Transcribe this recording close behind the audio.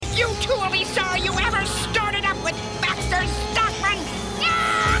You two will be sorry you ever started up with Baxter Stockman!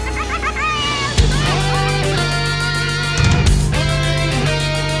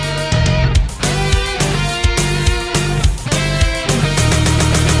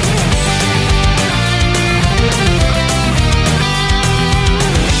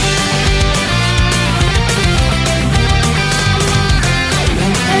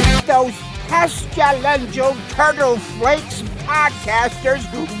 It's those pestilential Turtle Flakes podcasters,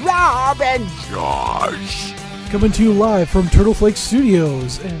 Rob and Josh. Coming to you live from Turtle Flake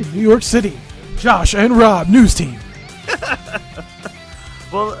Studios in New York City. Josh and Rob, news team.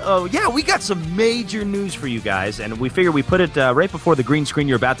 Well, yeah, we got some major news for you guys, and we figured we put it right before the green screen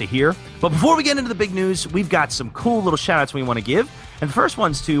you're about to hear. But before we get into the big news, we've got some cool little shout-outs we want to give. And the first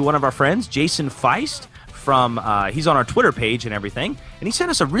one's to one of our friends, Jason Feist, from he's on our Twitter page and everything, and he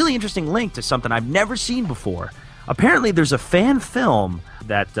sent us a really interesting link to something I've never seen before. Apparently, there's a fan film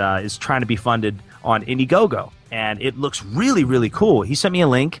that is trying to be funded on Indiegogo, and it looks really, really cool. He sent me a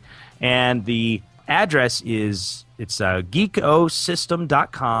link, and the address is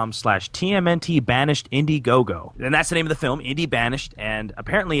geekosystem.com/TMNT Banished Indiegogo. And that's the name of the film, Indie Banished. And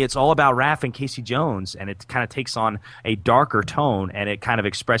apparently it's all about Raph and Casey Jones, and it kind of takes on a darker tone, and it kind of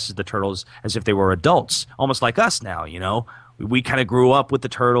expresses the Turtles as if they were adults, almost like us now, you know? We kind of grew up with the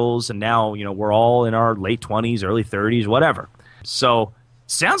Turtles, and now, you know, we're all in our late 20s, early 30s, whatever. So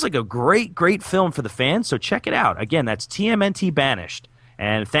sounds like a great, great film for the fans, so check it out. Again, that's TMNT Banished.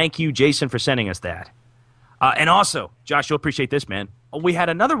 And thank you, Jason, for sending us that. And also, Josh, you'll appreciate this, man. We had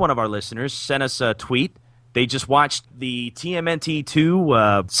another one of our listeners send us a tweet. They just watched the TMNT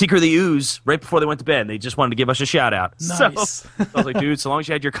 2 Secret of the Ooze right before they went to bed. They just wanted to give us a shout-out. Nice. So I was like, dude, so long as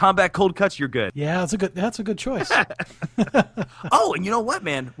you had your combat cold cuts, you're good. Yeah, that's a good choice. Oh, and you know what,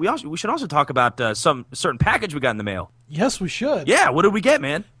 man? We should also talk about some certain package we got in the mail. Yes, we should. Yeah, what did we get,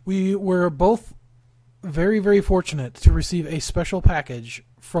 man? We were both very, very fortunate to receive a special package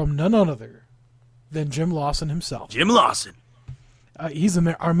from none other than Jim Lawson himself. Jim Lawson. He's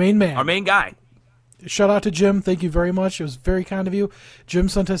our main man. Our main guy. Shout out to Jim. Thank you very much. It was very kind of you. Jim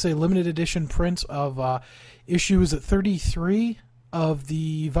sent us a limited edition print of issues 33 of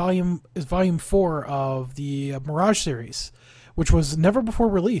the volume 4 of the Mirage series, which was never before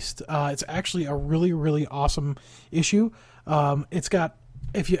released. It's actually a really, really awesome issue. It's got,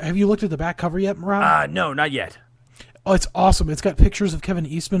 have you looked at the back cover yet, Mirage? No, not yet. Oh, it's awesome. It's got pictures of Kevin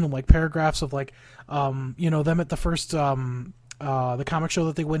Eastman and like paragraphs of like, them at the first, the comic show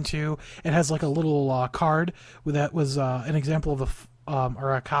that they went to. It has like a little card that was an example of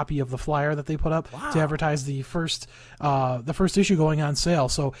or a copy of the flyer that they put up to advertise the first issue going on sale.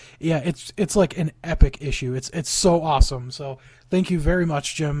 So yeah, it's like an epic issue. It's so awesome. So thank you very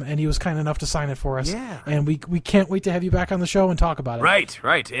much, Jim. And he was kind enough to sign it for us. Yeah. And we can't wait to have you back on the show and talk about it.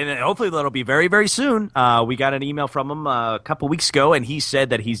 Right. And hopefully that'll be very, very soon. We got an email from him a couple weeks ago, and he said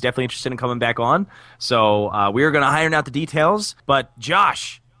that he's definitely interested in coming back on. So we're going to iron out the details. But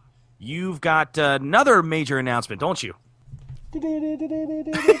Josh, you've got another major announcement, don't you?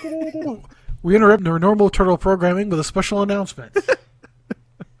 We interrupt our normal Turtle programming with a special announcement.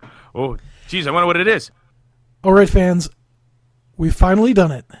 Oh, geez, I wonder what it is. All right, fans. We've finally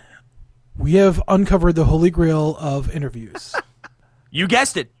done it. We have uncovered the holy grail of interviews. You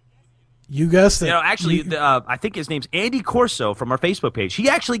guessed it. You guessed it. You know, actually, I think his name's Andy Corso from our Facebook page. He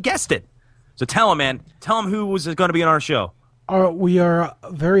actually guessed it. So tell him, man. Tell him who was going to be on our show. We are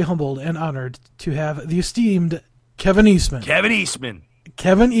very humbled and honored to have the esteemed Kevin Eastman. Kevin Eastman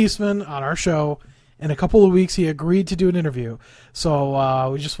on our show. In a couple of weeks, he agreed to do an interview. So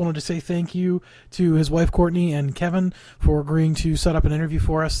we just wanted to say thank you to his wife, Courtney, and Kevin for agreeing to set up an interview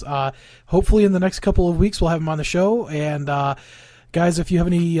for us. Hopefully in the next couple of weeks, we'll have him on the show. And guys, if you have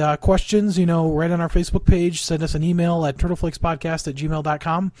any questions, right on our Facebook page, send us an email at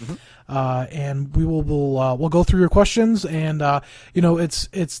turtleflakespodcast@gmail.com. Mm-hmm. And we'll go through your questions. And,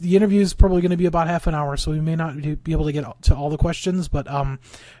 it's the interview is probably going to be about half an hour, so we may not be able to get to all the questions, but,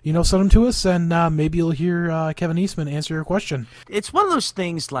 send them to us, and maybe you'll hear Kevin Eastman answer your question. It's one of those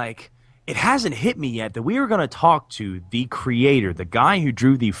things like, it hasn't hit me yet that we were going to talk to the creator, the guy who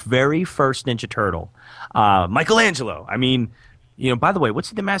drew the very first Ninja Turtle, Michelangelo. I mean, by the way, what's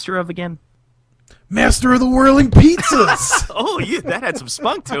he the master of again? Master of the Whirling Pizzas. Oh, yeah, that had some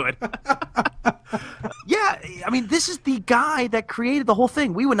spunk to it. Yeah, I mean, this is the guy that created the whole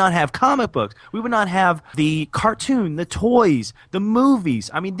thing. We would not have comic books. We would not have the cartoon, the toys, the movies.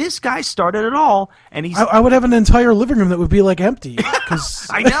 I mean, this guy started it all, and he's... I would have an entire living room that would be, empty. Cause...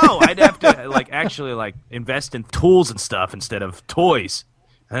 I know. I'd have to, actually, invest in tools and stuff instead of toys.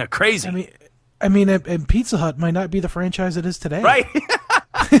 Crazy. I mean, and Pizza Hut might not be the franchise it is today. Right.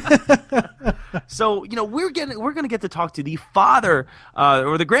 So, we're going to get to talk to the father,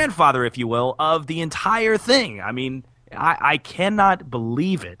 or the grandfather, if you will, of the entire thing. I mean, I cannot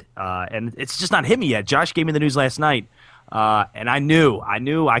believe it. And it's just not hit me yet. Josh gave me the news last night. And I knew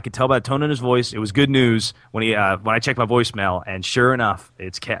I could tell by the tone in his voice. It was good news when I checked my voicemail. And sure enough,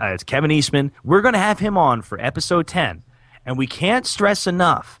 it's Kevin Eastman. We're going to have him on for episode 10. And we can't stress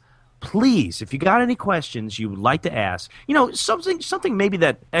enough, please, if you got any questions you would like to ask, something maybe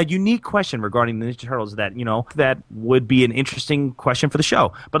that a unique question regarding the Ninja Turtles that would be an interesting question for the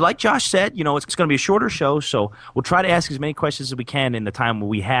show. But like Josh said, it's going to be a shorter show, so we'll try to ask as many questions as we can in the time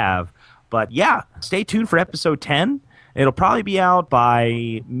we have. But yeah, stay tuned for episode 10. It'll probably be out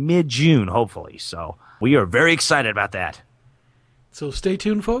by mid-June, hopefully. So we are very excited about that. So stay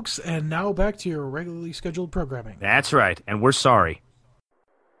tuned, folks, and now back to your regularly scheduled programming. That's right, and we're sorry.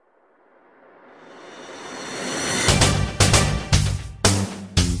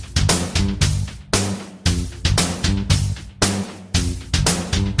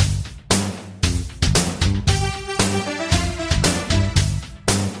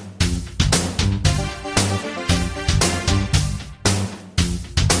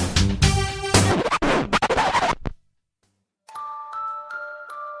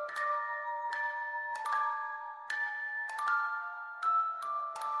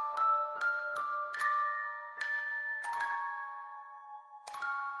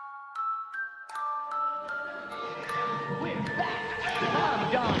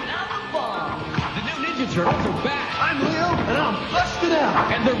 Turtles are back. I'm Leo, and I'm busted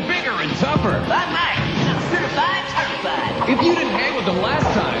out. And they're bigger and tougher. I'm Mike, and I'm certified. If you didn't hang with them last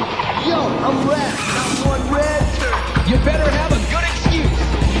time, Yo, I'm Red. I'm one red turtle. you better have a good excuse.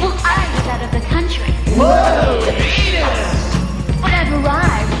 Well, I was out of the country. Whoa! Beat it! But I've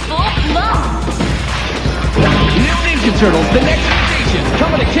arrived full blown. New Ninja Turtles, the next station,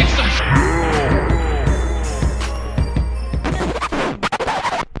 coming to kick some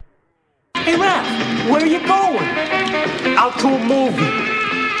Hey, Raph, where are you going? Out to a movie.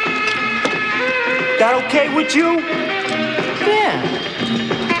 That okay with you? Yeah.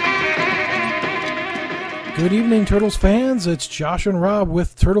 Good evening, Turtles fans. It's Josh and Rob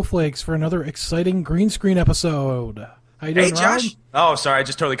with Turtle Flakes for another exciting green screen episode. How you doing, Hey, Josh. Rob? Oh, sorry, I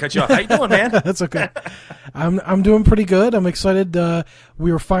just totally cut you off. How you doing, man? That's okay. I'm doing pretty good. I'm excited.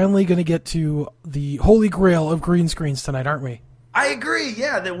 We are finally going to get to the holy grail of green screens tonight, aren't we? I agree,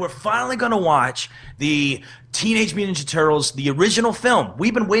 yeah, that we're finally going to watch the Teenage Mutant Ninja Turtles, the original film.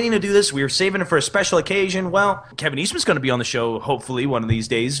 We've been waiting to do this. We were saving it for a special occasion. Well, Kevin Eastman's going to be on the show, hopefully, one of these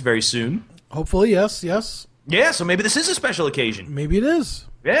days, very soon. Hopefully, yes. Yeah, so maybe this is a special occasion. Maybe it is.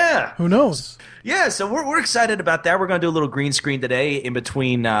 Yeah. Who knows? Yeah, so we're excited about that. We're going to do a little green screen today in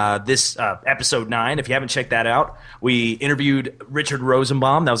between this episode 9. If you haven't checked that out, we interviewed Richard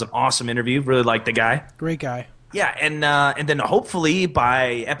Rosenbaum. That was an awesome interview. Really liked the guy. Great guy. Yeah, and then hopefully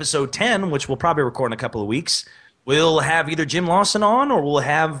by episode 10, which we'll probably record in a couple of weeks, we'll have either Jim Lawson on or we'll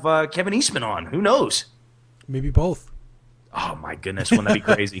have Kevin Eastman on. Who knows? Maybe both. Oh, my goodness. Wouldn't that be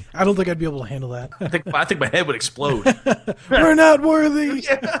crazy? I don't think I'd be able to handle that. I think my head would explode. We're not worthy.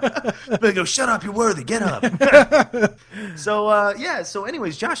 They go, shut up, you're worthy, get up. So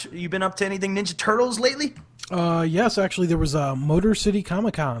anyways, Josh, you been up to anything Ninja Turtles lately? Yes, actually, there was a Motor City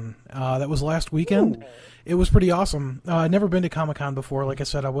Comic-Con. That was last weekend. Ooh. It was pretty awesome. I'd never been to Comic-Con before. Like I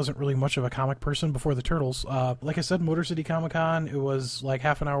said, I wasn't really much of a comic person before the Turtles. Like I said, Motor City Comic-Con, it was like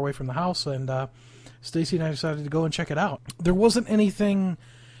half an hour away from the house, and Stacy and I decided to go and check it out. There wasn't anything,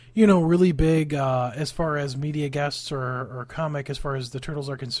 really big as far as media guests or comic as far as the Turtles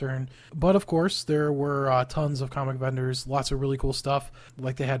are concerned. But, of course, there were tons of comic vendors, lots of really cool stuff.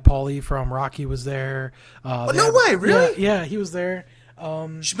 Like they had Paulie from Rocky was there. No way, really? Yeah, he was there.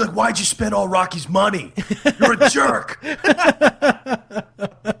 She'd be like, why'd you spend all Rocky's money? You're a jerk.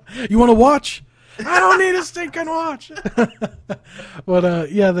 You want to watch? I don't need a stinking watch. But,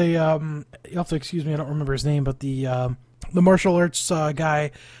 they, you'll have to excuse me, I don't remember his name, but the martial arts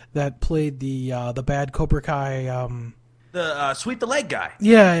guy that played the bad Cobra Kai. The sweep the leg guy.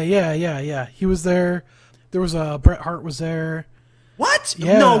 Yeah. He was there. There was Bret Hart was there. What?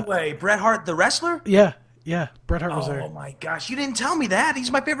 Yeah. No way. Bret Hart, the wrestler? Yeah. Bret Hart was there. Oh, my gosh. You didn't tell me that.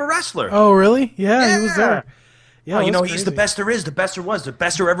 He's my favorite wrestler. Oh, really? Yeah, he was there. Yeah, he's the best there is, the best there was, the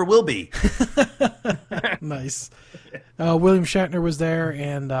best there ever will be. Nice. William Shatner was there,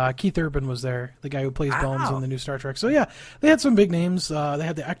 and Keith Urban was there, the guy who plays Bones in the new Star Trek. So, yeah, they had some big names. They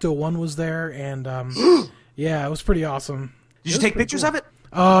had the Ecto-1 was there, and, yeah, it was pretty awesome. Did you take pictures of it?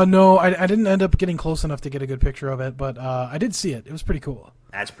 No, I didn't end up getting close enough to get a good picture of it, but I did see it. It was pretty cool.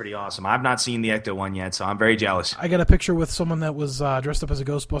 That's pretty awesome. I've not seen the Ecto one yet, so I'm very jealous. I got a picture with someone that was dressed up as a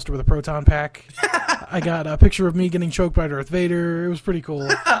Ghostbuster with a proton pack. I got a picture of me getting choked by Darth Vader. It was pretty cool.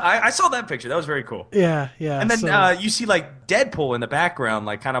 I saw that picture. That was very cool. Yeah. And then you see like Deadpool in the background,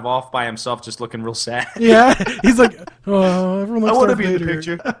 like kind of off by himself, just looking real sad. Yeah, he's like, oh, everyone likes I want to Darth be in the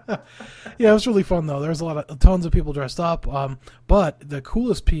Vader. picture. Yeah, it was really fun though. There was tons of people dressed up. But the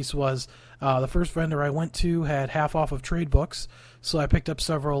coolest piece was the first vendor I went to had half off of trade books, so I picked up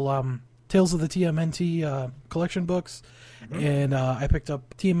several Tales of the TMNT collection books, and I picked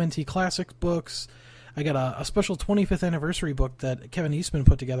up TMNT Classic books. I got a special 25th anniversary book that Kevin Eastman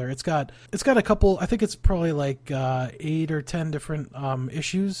put together. It's got a couple. I think it's probably like 8 or 10 different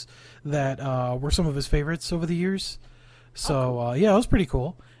issues that were some of his favorites over the years. So yeah, it was pretty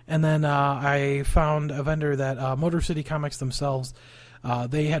cool. And then I found a vendor that Motor City Comics themselves.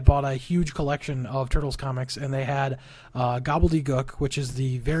 They had bought a huge collection of Turtles comics, and they had Gobbledygook, which is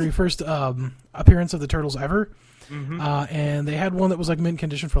the very first appearance of the Turtles ever. And they had one that was like mint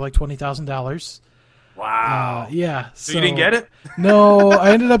condition for like $20,000. Wow. Yeah. So you didn't get it? No,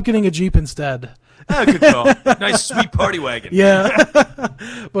 I ended up getting a Jeep instead. Oh, good call. Nice, sweet party wagon. Yeah.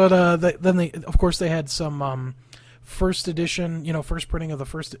 But then they, of course, they had some first edition, first printing of the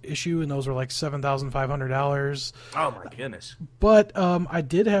first issue, and those were like $7,500. Oh my goodness! But I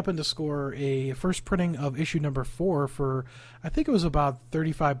did happen to score a first printing of issue number 4 for, I think it was about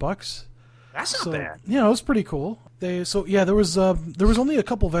 $35. That's not bad. Yeah, it was pretty cool. There was only a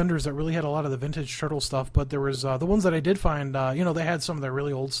couple vendors that really had a lot of the vintage Turtle stuff, but there was the ones that I did find. They had some of their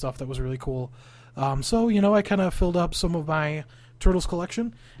really old stuff that was really cool. So I kind of filled up some of my Turtles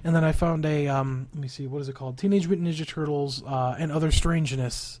collection, and then I found a let me see, what is it called? Teenage Mutant Ninja Turtles and Other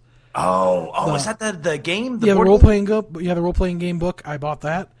Strangeness. Is that the game? The role playing game book. I bought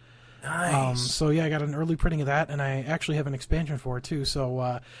that. Nice. So yeah, I got an early printing of that, and I actually have an expansion for it too.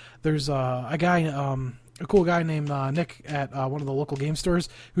 So there's a guy, a cool guy named Nick at one of the local game stores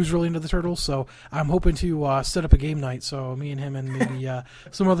who's really into the Turtles. So I'm hoping to set up a game night so me and him and maybe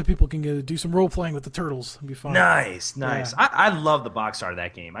some other people can do some role playing with the Turtles. It'd be fun. Nice. Yeah. I love the box art of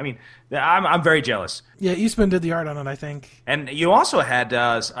that game. I mean, I'm very jealous. Yeah, Eastman did the art on it, I think. And you also had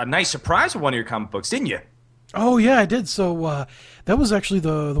a nice surprise with one of your comic books, didn't you? Oh yeah, I did. So that was actually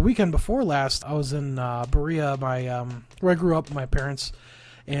the weekend before last. I was in Berea, where I grew up, my parents,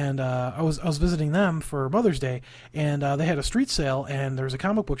 and I was visiting them for Mother's Day, and they had a street sale, and there was a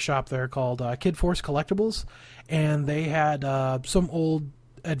comic book shop there called Kid Force Collectibles, and they had some old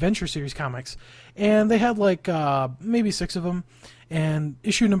Adventure Series comics, and they had like maybe 6 of them. And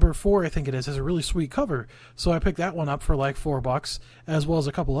issue number 4, I think it is, has a really sweet cover. So I picked that one up for like $4, as well as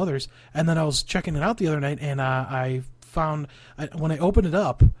a couple others. And then I was checking it out the other night, and I found, when I opened it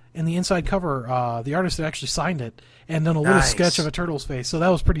up, in the inside cover, the artist had actually signed it and done a little sketch of a turtle's face. So that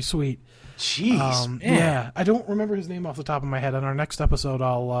was pretty sweet. Jeez, man. Yeah, I don't remember his name off the top of my head. On our next episode,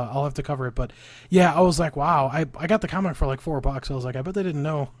 I'll have to cover it. But yeah, I was like, wow, I got the comic for like $4. I was like, I bet they didn't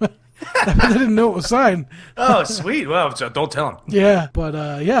know. I bet they didn't know it was signed. Oh, sweet. Well, so don't tell them. Yeah,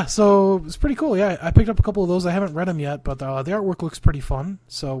 but yeah, so it's pretty cool. Yeah, I picked up a couple of those. I haven't read them yet, but the artwork looks pretty fun.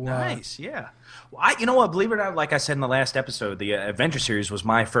 So nice, yeah. Well, you know what? Believe it or not, like I said in the last episode, the Adventure Series was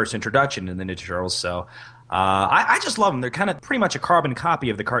my first introduction to the Ninja Turtles. So I just love them. They're kind of pretty much a carbon copy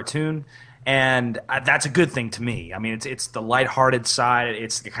of the cartoon. And that's a good thing to me. I mean, it's the lighthearted side,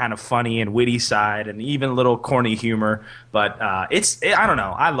 it's the kind of funny and witty side, and even a little corny humor. But I don't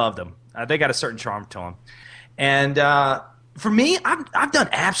know. I love them. They got a certain charm to them. And for me, I've done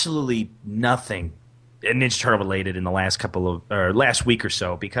absolutely nothing Ninja Turtle related in the last week or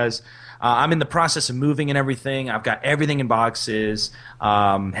so, because I'm in the process of moving and everything. I've got everything in boxes,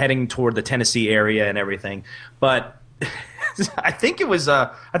 heading toward the Tennessee area and everything. But I think it was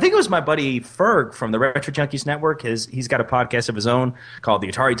my buddy Ferg from the Retro Junkies Network. He's got a podcast of his own called the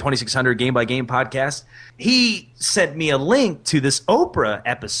Atari 2600 Game by Game Podcast. He sent me a link to this Oprah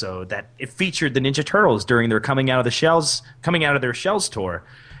episode that it featured the Ninja Turtles during their coming out of their shells tour,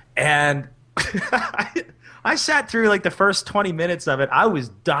 and I sat through like the first 20 minutes of it. I was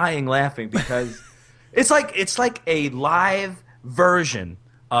dying laughing because it's like a live version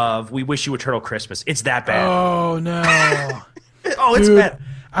of We Wish You a Turtle Christmas. It's that bad. Oh, no. Oh, it's Dude, bad.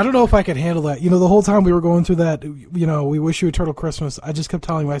 I don't know if I could handle that. The whole time we were going through that, We Wish You a Turtle Christmas, I just kept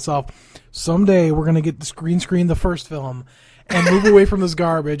telling myself, someday we're going to get the green screen the first film and move away from this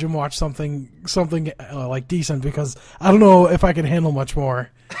garbage and watch something like decent, because I don't know if I can handle much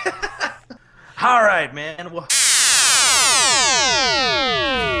more. All right, man. Well,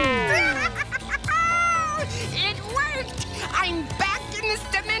 It worked! I'm back in this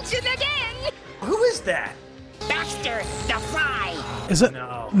dimension again! who is that? Baxter, the Fly! Is it?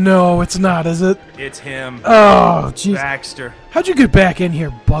 No. No, it's not, is it? It's him. Oh, jeez. Baxter. How'd you get back in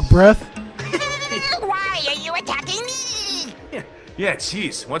here, bug breath? Why are you attacking me? Yeah,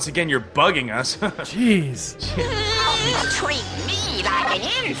 jeez. Once again, you're bugging us. Jeez. They'll treat me like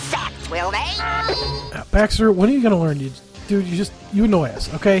an insect, will they? Baxter, when are you gonna learn? Dude, you annoy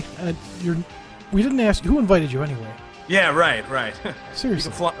us, okay? We didn't ask you. Who invited you anyway? Yeah, right.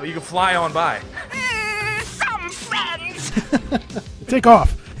 Seriously. You can fly on by. Some friends. Take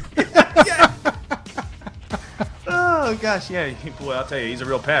off. Oh, gosh, yeah. Boy, I'll tell you, he's a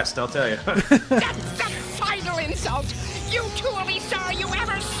real pest, I'll tell you. That's the final insult. You two will be sorry you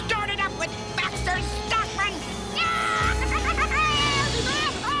ever started up with Baxter Stockman.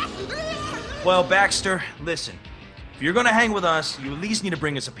 Well, Baxter, listen. If you're going to hang with us, you at least need to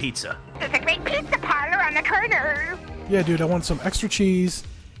bring us a pizza. There's a great pizza parlor on the corner. Yeah, dude, I want some extra cheese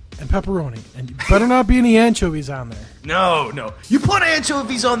and pepperoni. And you better not be any anchovies on there. No. You put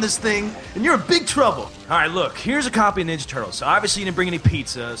anchovies on this thing, and you're in big trouble. All right, look, here's a copy of Ninja Turtles. So obviously you didn't bring any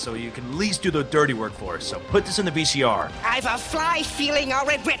pizza, so you can at least do the dirty work for us. So put this in the VCR. I've a fly feeling I'll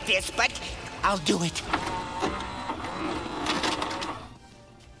regret this, but I'll do it.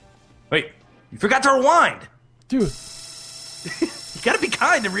 Wait, you forgot to rewind. Dude, You gotta be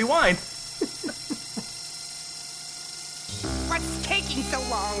kind and rewind. What's taking so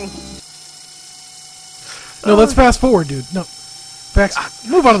long? no, let's fast forward, dude. No. Baxter,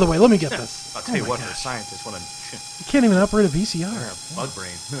 move out of the way. Let me get this. I'll tell you my what, for a gosh. scientist, what a You can't even operate a VCR. bug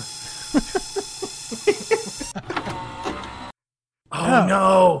brain. Oh.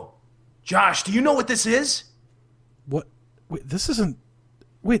 No. Josh, do you know what this is? What? Wait, this isn't...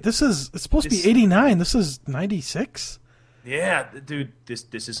 Wait, this is... It's supposed to This- be 89. This is 96? Yeah, dude, this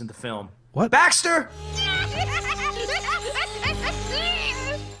isn't the film. What? Baxter!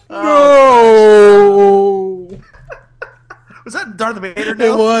 No! Was that Darth Vader?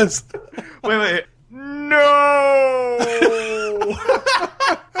 It was. Wait. No!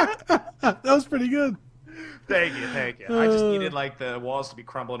 That was pretty good. Thank you. I just needed, the walls to be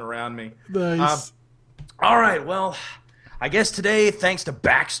crumbling around me. Nice. All right, well, I guess today, thanks to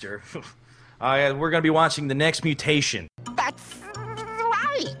Baxter, we're going to be watching The Next Mutation. That's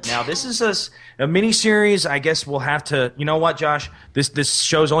right. Now, this is a mini-series. I guess we'll have to... You know what, Josh? This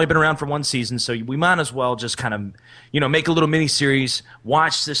show's only been around for one season, so we might as well just kind of, make a little mini-series,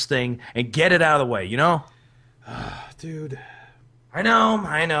 watch this thing, and get it out of the way, Dude, I know.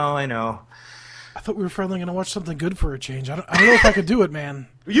 I thought we were finally going to watch something good for a change. I don't know if I could do it, man.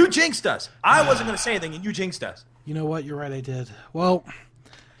 You jinxed us. I wasn't going to say anything, and you jinxed us. You know what? You're right, I did. Well,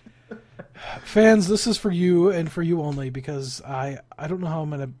 fans, this is for you and for you only because I don't know how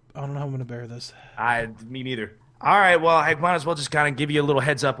I'm gonna bear this. Me neither. All right, well, I might as well just kind of give you a little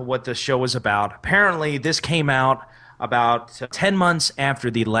heads up of what the show is about. Apparently, this came out about 10 months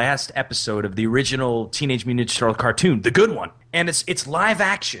after the last episode of the original Teenage Mutant Ninja Turtle cartoon, the good one. And it's live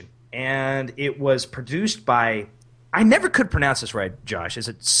action, and it was produced by... I never could pronounce this right, Josh. Is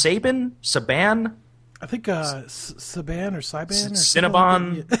it Saban? I think Saban or Cyban or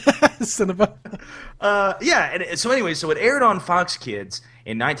Cinnabon. Cinnabon. So it aired on Fox Kids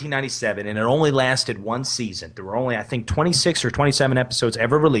in 1997, and it only lasted one season. There were only, I think, 26 or 27 episodes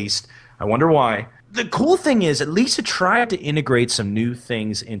ever released. I wonder why. The cool thing is, at least it tried to integrate some new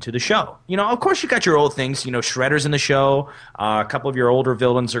things into the show. Of course, you got your old things. Shredder's in the show. A couple of your older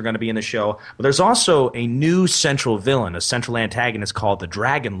villains are going to be in the show. But there's also a new central villain, a central antagonist called the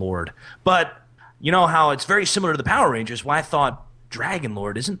Dragon Lord. But you know how it's very similar to the Power Rangers? Well, I thought, Dragon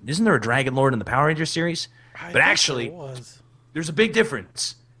Lord, isn't there a Dragon Lord in the Power Rangers series? But actually, there's a big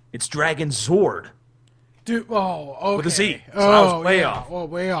difference. It's Dragon Zord. Dude, okay. With a Z. So I was way yeah. off. Oh,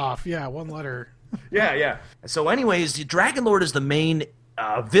 way off. Yeah, one letter. Yeah. So anyways, the Dragon Lord is the main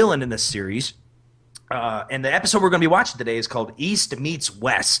villain in this series. And the episode we're going to be watching today is called East Meets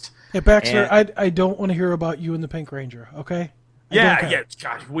West. Hey, Baxter, I don't want to hear about you and the Pink Ranger, okay? Yeah.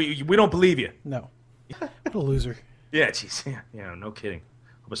 Gosh, we don't believe you. No. What a loser. Yeah, jeez. Yeah, no kidding.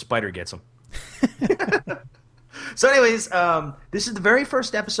 Hope a spider gets him. So anyways, this is the very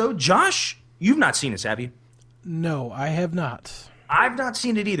first episode. Josh, you've not seen this, have you? No, I have not. I've not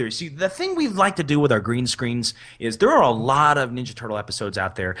seen it either. See, the thing we like to do with our green screens is there are a lot of Ninja Turtle episodes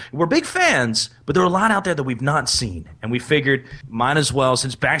out there. We're big fans, but there are a lot out there that we've not seen. And we figured, might as well,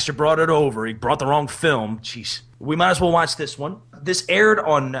 since Baxter brought it over, he brought the wrong film, jeez, we might as well watch this one. This aired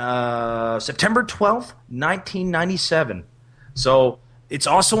on September 12th, 1997. So it's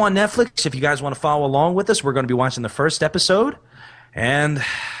also on Netflix. If you guys want to follow along with us, we're going to be watching the first episode. And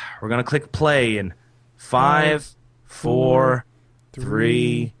we're going to click play in 5, 4,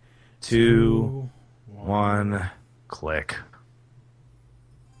 3, 2, 1, click.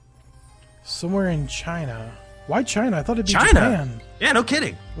 Somewhere in China. Why China? I thought it'd be China? Japan. Yeah, no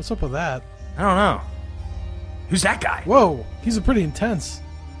kidding. What's up with that? I don't know. Who's that guy? Whoa, he's a pretty intense.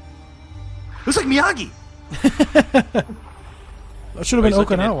 Looks like Miyagi. That should have been he's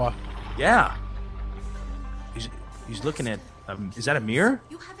looking at- Okinawa. Yeah. He's looking at. Is that a mirror?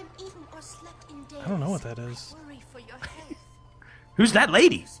 You haven't eaten or slept in days. I don't know what that is. I worry for your health. Who's that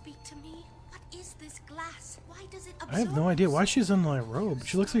lady? Speak to me. What is this glass? Why does it I have no idea why she's in my robe.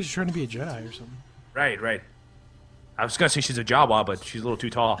 She looks like she's trying to be a Jedi or something. Right, right. I was gonna say she's a Jawa, but she's a little too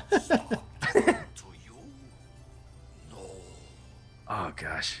tall. Oh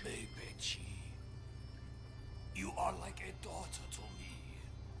gosh. Mei-Pei-Chi, you are like a daughter to me.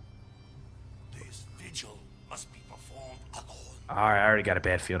 This vigil must be performed alone. Alright, I already got a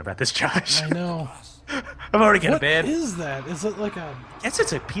bad feeling about this, Josh. I know. I've already got a What bad. is that? Is it like a... I guess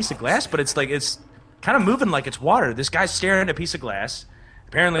it's a piece of glass, but it's like it's kind of moving like it's water. This guy's staring at a piece of glass.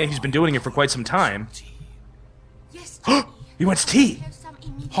 Apparently, he's been doing it for quite some time. Yes, He wants tea. have some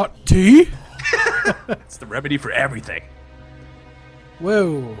immediate. hot tea? It's the remedy for everything.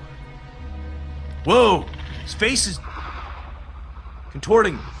 Whoa. Whoa! His face is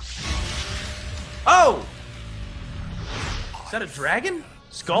contorting. Oh! Is that a dragon? I don't know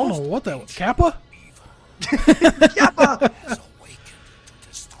Skull? what that was. Kappa? Yappa! Has awakened to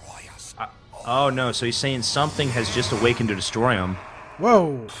destroy us. Oh no, so he's saying something has just awakened to destroy him.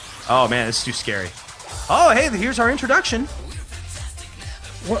 Whoa. Oh man, this is too scary. Oh hey, here's our introduction.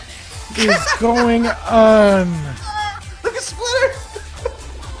 What is going on? Look at Splinter!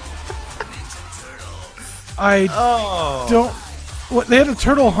 I Oh! don't... What? They had a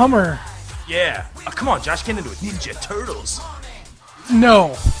turtle Hummer. Yeah. Oh, come on, Josh, get into it. Ninja Turtles.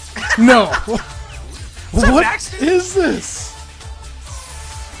 No. No. that What Baxter? is this?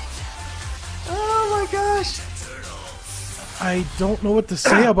 Oh my gosh. I don't know what to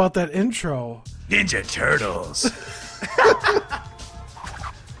say about that intro. Ninja Turtles.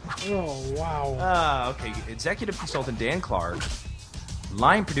 Oh, wow. Okay. Executive consultant Dan Clark.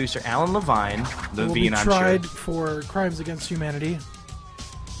 Line producer Alan Levine. Will be Levine, I'm tried sure. for crimes against humanity.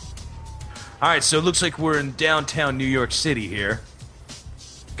 Alright, so it looks like we're in downtown New York City here.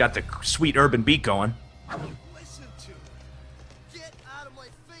 Got the sweet urban beat going. Listen to. Get out of my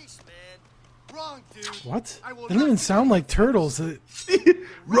face, man. Wrong, dude. What? I will They don't even sound like turtles.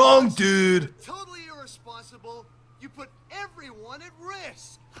 Wrong, dude. Totally irresponsible. You put everyone at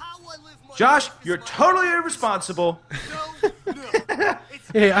risk. How I live my Josh, life is you're my totally business. irresponsible. No, no. It's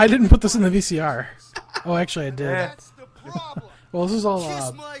Hey, I didn't put this in the VCR. Oh, actually, I did. that's the problem. Well, this is all,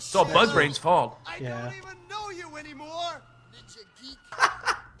 Kiss my It's all Bugbrain's fault. I Yeah. don't even know you anymore. Ninja geek.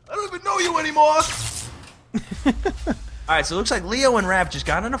 I don't even know you anymore. Alright, so it looks like Leo and Raph just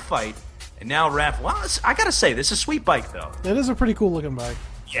got in a fight. And now Raph, well, I gotta say, this is a sweet bike, though. That is a pretty cool looking bike.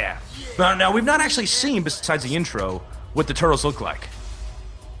 Yeah. Now, we've not actually seen, besides the intro, what the turtles look like.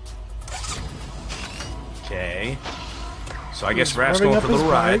 Okay. So I guess Raph's Revving going up for a his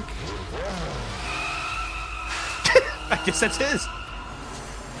little ride. bike. I guess that's his.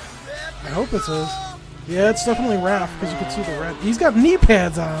 I hope it's his. Yeah, it's definitely Raph, because you can see the red. He's got knee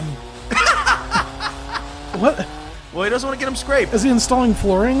pads on. What? Well, he doesn't want to get him scraped. Is he installing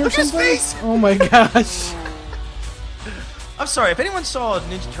flooring or Look at his something? face! Oh my gosh. I'm sorry, if anyone saw a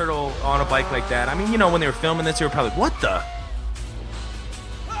Ninja Turtle on a bike like that, I mean, you know, when they were filming this, they were probably like, what the?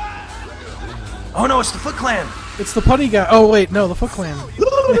 Oh no, it's the Foot Clan! It's the putty guy. Oh wait, no, the Foot Clan.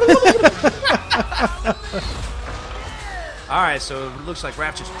 Alright, so it looks like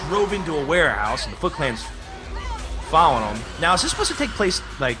Raph just drove into a warehouse and the Foot Clan's following him. Now, is this supposed to take place,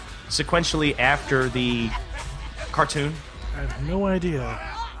 like, sequentially after the cartoon? I have no idea.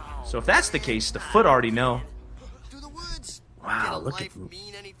 So if that's the case, the Foot already know. To the woods. Wow, Did look life at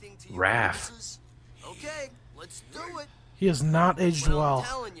mean anything to you, Raph. Moses? Okay, let's do it. He has not aged Well, I'm well.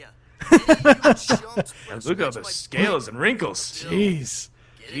 telling you. Look at the scales and wrinkles. Jeez.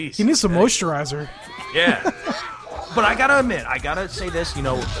 Jeez. He needs some moisturizer. Yeah. But I gotta admit, I gotta say this, you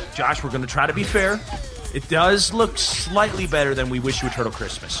know, Josh, we're gonna try to be fair. It does look slightly better than We Wish You a Turtle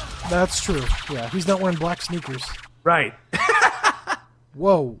Christmas. That's true. Yeah, he's not wearing black sneakers. Right.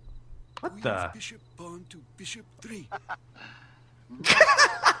 Whoa. What the? Bishop Bond to Bishop 3.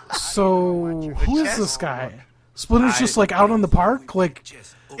 So, who is this guy? Splinter's just like out in the park? Like, Yeah,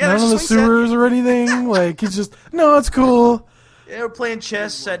 none there's of a the swing set. sewers or anything? Like, he's just, no, it's cool. Yeah, we're playing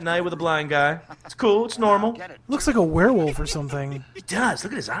chess at night with a blind guy. It's cool, it's normal. Looks like a werewolf or something. It does,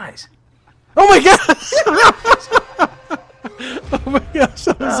 look at his eyes. Oh my gosh! Oh my gosh,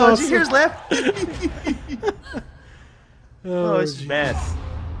 that was Oh, did awesome. you hear his laugh? Oh, this is geez. bad.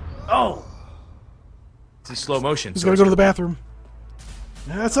 Oh! It's in slow motion. He's so gonna it's go to the bathroom.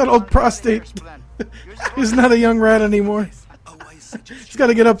 That's that old prostate. He's not a young rat anymore. He's got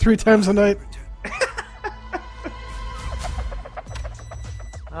to get up 3 times a night.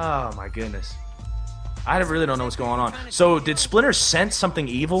 Oh my goodness. I really don't know what's going on. So did Splinter sense something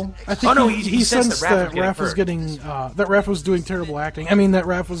evil? I think he sensed that Raph was hurt. getting that Raph was doing terrible acting. I mean that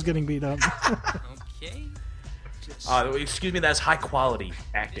Raph was getting beat up. Okay. Excuse me, that's high quality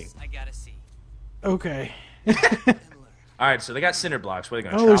acting. I gotta see. Okay. All right, so they got cinder blocks. What are they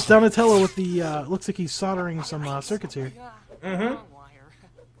going to Oh, there's them? Donatello with the looks like he's soldering some circuits here. Mm-hmm.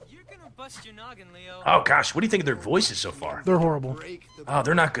 You're gonna bust your noggin, Leo. Oh gosh, what do you think of their voices so far? They're horrible. Oh,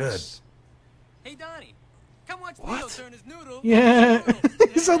 they're not good. Hey, Donnie. Come watch Leo turn his noodle. Yeah,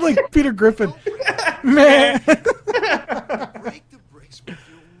 he sounds like Peter Griffin. Man. Break the bricks with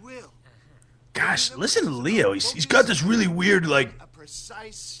your will. Gosh, listen to Leo. He's got this really weird A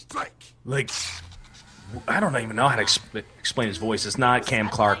precise strike. I don't even know how to explain his voice. It's not Cam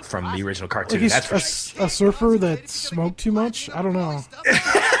Clark from the original cartoon. Like That's for he's a surfer that smoked too much. I don't know.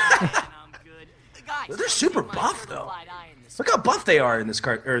 They're super buff though. Look how buff they are in this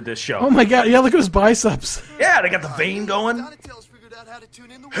this show. Oh my god! Yeah, look at his biceps. Yeah, they got the vein going. Donatello's figured out how to tune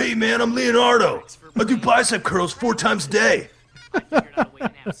in the Hey man, I'm Leonardo. I do bicep curls 4 times a day.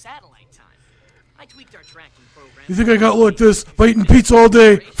 You think I got like this by eating pizza all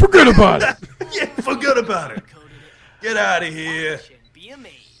day? Forget about it. Yeah, forget about it. Get out of here.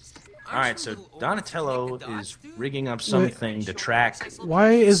 All right, so Donatello is rigging up something to track.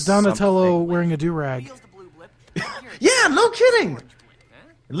 Why is Donatello wearing a do-rag? Yeah, no kidding.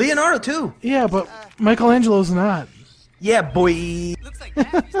 Leonardo too. Yeah, but Michelangelo's not. Yeah, boy.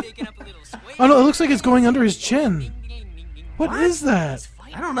 Oh no, it looks like it's going under his chin. What is that?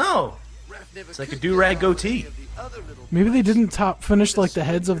 I don't know. It's like a do-rag goatee. Maybe they didn't finish like the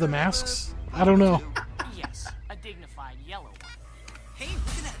heads of the masks. I don't know. Yes, a dignified yellow one. Hey,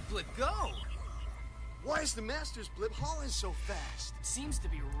 look at that blip go! Why is the Master's blip hauling so fast? Seems to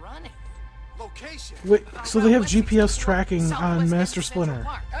be running. Location. Wait, so they have GPS tracking on Master Splinter.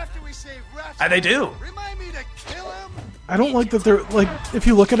 After we save Ratchet, They do. remind me to kill him. I don't like that they're like. If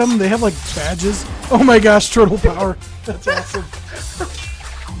you look at them, they have like badges. Oh my gosh, turtle power. That's awesome.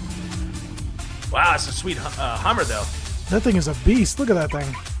 Wow, it's a sweet Hummer though. That thing is a beast. Look at that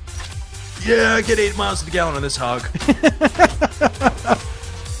thing. Yeah, I get 8 miles to the gallon on this hog.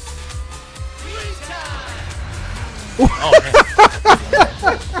 Oh man,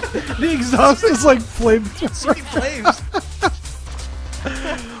 The exhaust is like flame. sweet flames.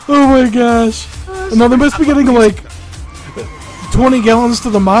 Oh my gosh. No, they must be getting like 20 gallons to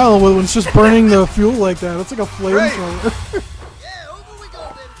the mile when it's just burning the fuel like that. It's like a flamethrower. Yeah, over we go,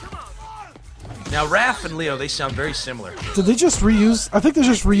 baby. Come on. Now Raph and Leo, they sound very similar. Did they just reuse? I think they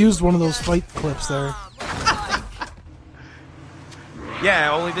just reused one of those fight clips there.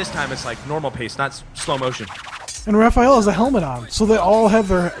 Yeah, only this time it's like normal pace, not slow motion. And Raphael has a helmet on, so they all have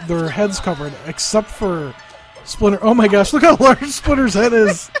their heads covered except for Splinter. Oh my gosh, look how large Splinter's head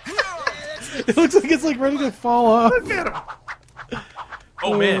is. It looks like it's like ready to fall off. Look at him.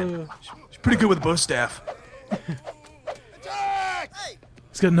 Oh man, he's pretty good with bow staff.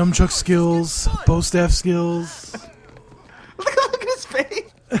 He's got nunchuck skills, bow staff skills. Look at his face.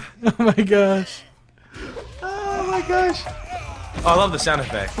 Oh my gosh. Oh my gosh. Oh, I love the sound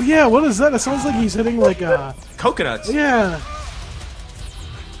effect. Yeah, what is that? It sounds like he's hitting like a... Coconuts. Yeah.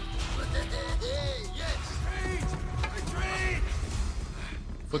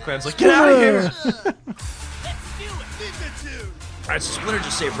 Foot Clan's like, get out of here. Leave the two. Alright, so Splinter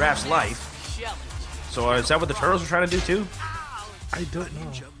just saved Raph's life. So is that what the turtles are trying to do too? I don't know.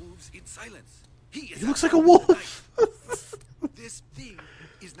 Ninja moves in silence. He looks like a wolf. This thing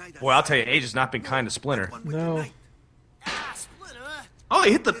is neither. Boy, I'll tell you, age has not been kind to Splinter. No. Oh,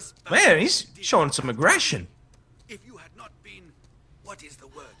 he hit the... Man, he's showing some aggression. If you had not been, what is the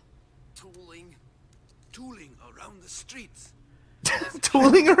word? Tooling around the streets.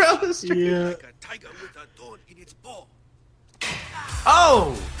 Tooling around the street. Yeah. Like a tiger with a thorn in its paw.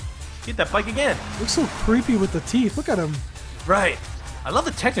 Oh! Hit that bike again. Looks so creepy with the teeth. Look at him. Right. I love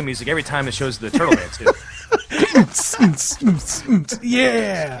the techno music every time it shows the Turtle Man, too.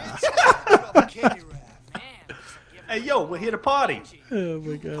 Yeah. Candy Raph. Hey, yo, we're here to party. Oh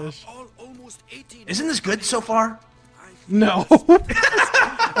my gosh. All almost 18. Isn't this good so far? No.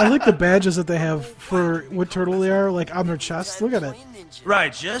 I like the badges that they have for what turtle they are, like on their chest. Look at it.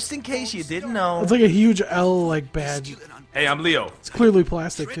 Right, just in case you didn't know. It's like a huge L like badge. Hey, I'm Leo. It's clearly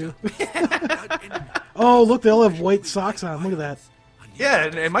plastic too. Oh, look, they all have white socks on. Look at that. Yeah,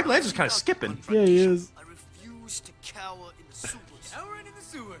 and Michelangelo's kind of skipping. Yeah, he is. I refuse to cower in the sewers. Cower into the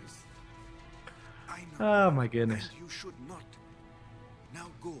sewers. I know. Oh, my goodness. And you should not. Now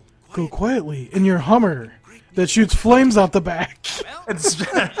go. Go quietly in your Hummer that shoots flames out the back. And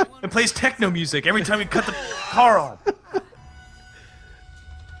plays techno music every time you cut the car on.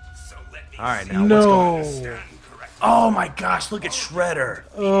 All right, now what's going on? No. Oh my gosh, look at Shredder.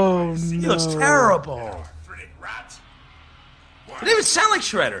 Oh, no. He looks terrible. It didn't even sound like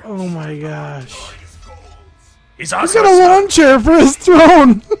Shredder. Oh, my gosh. He's He's also got a lawn chair for his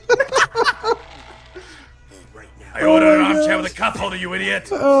throne. I ordered Oh an my armchair gosh. with a cup holder, you idiot.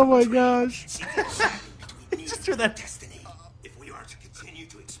 Oh, my gosh. He just threw that.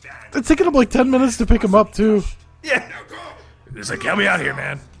 It's taking him like 10 minutes to pick him up, too. Yeah. He's like, help me out here,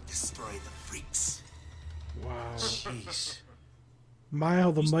 man. Wow. Jeez. My, how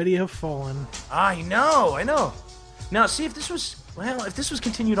the mighty have fallen. I know. Now, see, if this was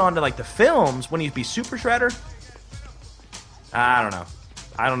continued on to, like, the films, wouldn't he be Super Shredder? I don't know.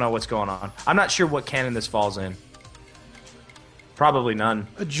 I don't know what's going on. I'm not sure what canon this falls in. Probably none.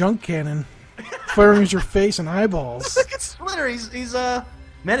 A junk cannon. Firing at your face and eyeballs. Look at Splinter. He's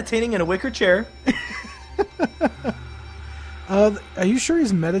meditating in a wicker chair. Are you sure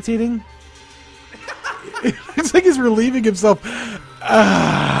he's meditating? It's like he's relieving himself.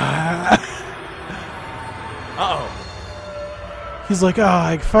 Uh-oh. He's like,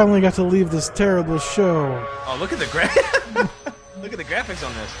 I finally got to leave this terrible show. Oh, look at the look at the graphics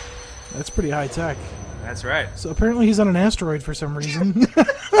on this. That's pretty high tech. That's right. So apparently he's on an asteroid for some reason.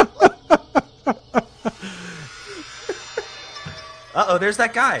 Uh-oh, there's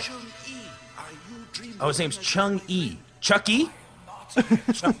that guy. Oh, his name's Chung E. Chucky?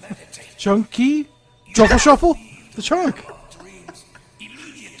 Chunky? Truffle Shuffle? The chunk.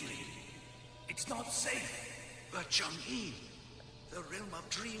 It's not safe. But Chung-E, the realm of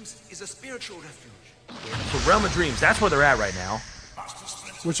dreams is a spiritual refuge. The Realm of Dreams. That's where they're at right now.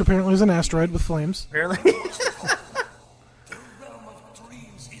 Which apparently is an asteroid with flames. Apparently. The realm of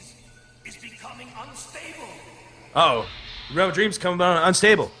dreams is becoming unstable. Uh-oh. The Realm of Dreams coming down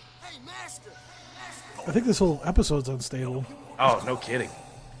unstable. Hey, Master! I think this whole episode's unstable. Oh, no kidding.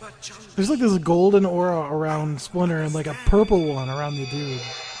 There's like this golden aura around Splinter and like a purple one around the dude.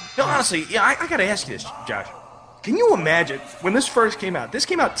 No, honestly, yeah, I gotta ask you this, Josh. Can you imagine when this first came out? This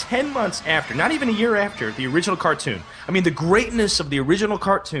came out 10 months after, not even a year after, the original cartoon. I mean, the greatness of the original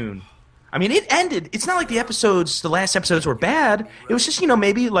cartoon. I mean, it ended. It's not like the last episodes were bad. It was just,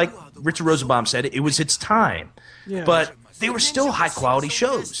 maybe like Richard Rosenbaum said, it was its time. Yeah. But they were still high-quality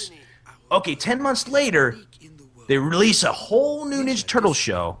shows. Okay, 10 months later, they release a whole new Ninja Turtles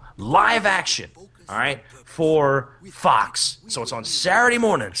show, live action, all right, for Fox. So it's on Saturday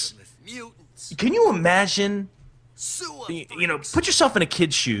mornings. Can you imagine, put yourself in a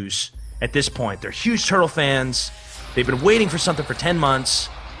kid's shoes at this point. They're huge Turtle fans. They've been waiting for something for 10 months,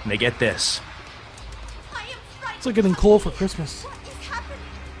 and they get this. It's like getting coal for Christmas.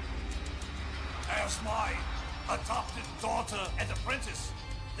 As my adopted daughter and apprentice,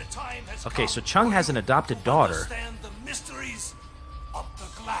 the time has Okay, come so Chung has an adopted daughter. understand the mysteries of the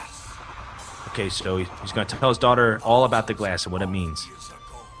glass. Okay, so he's going to tell his daughter all about the glass and what it means. Years ago,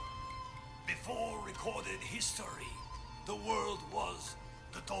 before recorded history, the world was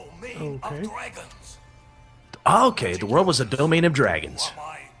the domain Okay. of dragons. Okay, the world was a domain of dragons. While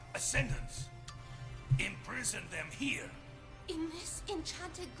my ascendants imprisoned them here. In this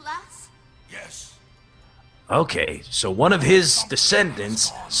enchanted glass? Yes, Okay, so one of his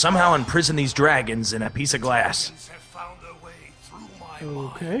descendants somehow imprisoned these dragons in a piece of glass. have found a way through my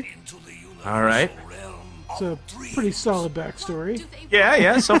Okay. mind into the universal All right. realm It's a pretty solid backstory.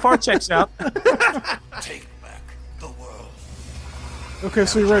 Yeah, so far it checks out. Take back the world. Okay,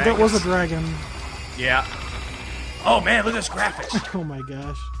 so you're right, that was a dragon. Yeah. Oh man, look at this graphics. Oh my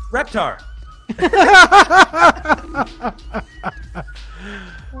gosh. Reptar.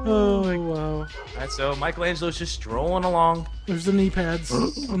 Oh, wow. Alright, so Michelangelo's just strolling along. There's the knee pads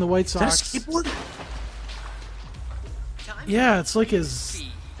on the white Is that a socks. skateboard? Yeah, it's like his...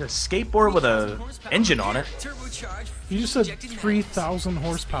 A skateboard with a engine on it. You just said 3,000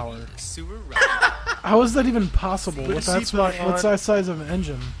 horsepower. How is that even possible with that size of an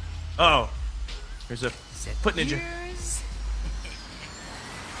engine? Oh. There's a foot ninja.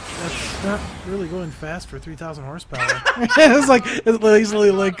 That's not really going fast for 3,000 horsepower. It's like it easily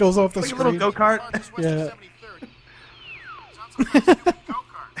like goes off the Like a screen. little go-kart. Yeah.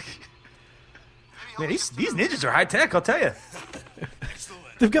 Man, these ninjas are high-tech, I'll tell you.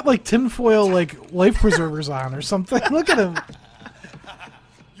 They've got like tinfoil like life preservers on or something. Look at them.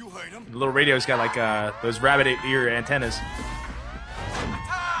 The little radio's got like those rabbit ear antennas.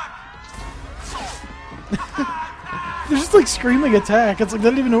 They're just like screaming attack. It's like they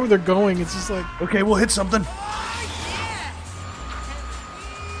don't even know where they're going. It's just like Okay, we'll hit something.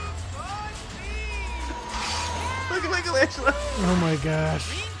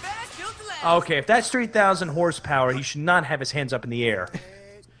 gosh. Okay, if that's 3,000 horsepower, he should not have his hands up in the air.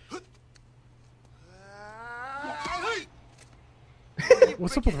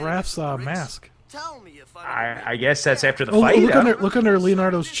 What's up with Raph's mask? Tell me if I guess that's after the Oh, fight. look under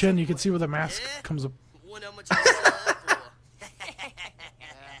Leonardo's chin. You can see where the mask comes up. Wonder how much I sell it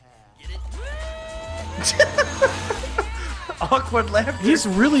for. Awkward laughter. He's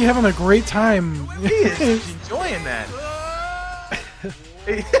really having a great time. He is enjoying that.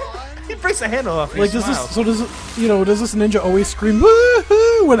 He breaks the handle off. Like, does this ninja always scream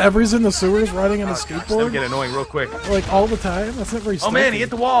woohoo whenever he's in the sewers riding on a That'll skateboard? get annoying real quick. Like all the time? That's not very Oh man, stealthy. he hit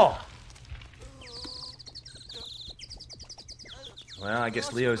the wall. Well, I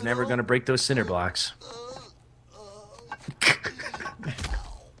guess Leo's never going to break those cinder blocks.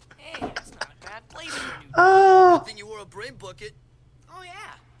 Hey, it's not a bad place for a new Oh. Good thing you wore a brain bucket. Oh yeah,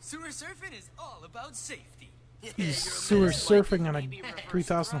 sewer surfing is all about safety. He's sewer surfing on a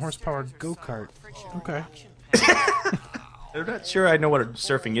 3,000 horsepower go-kart. Okay. I'm not sure I know what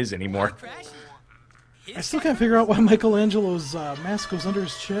surfing is anymore. I still can't figure out why Michelangelo's mask goes under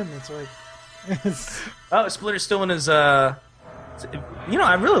his chin. It's like... Oh, Splinter's still in his, I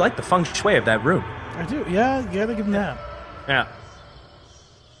really like the feng shui of that room. I do. Yeah, you gotta give him that. Yeah.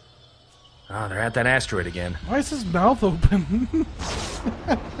 Oh, they're at that asteroid again. Why is his mouth open?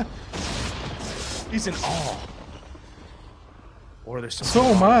 He's in awe. Or there's some. So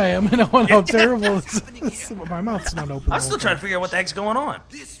am I. I mean, I wonder how terrible this is. My mouth's not open. I'm still trying to figure out what the heck's going on.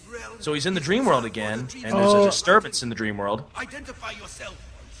 So he's in the dream world again, and there's a disturbance in the dream world. Identify yourself.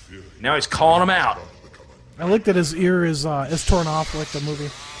 Now he's calling him out. I like that his ear is torn off like the movie.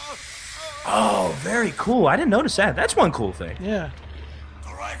 Oh, very cool. I didn't notice that. That's one cool thing. Yeah.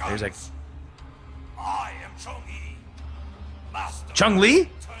 There's like I am Chong-Yi, master. Chung-Li?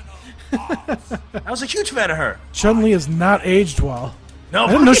 I was a huge fan of her. Chun-Li has not aged well. No,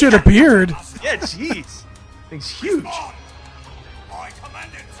 I didn't know she had a beard. Yeah, jeez. Thing's huge.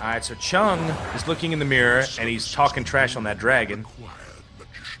 Alright, so Chung is looking in the mirror and he's talking trash on that dragon.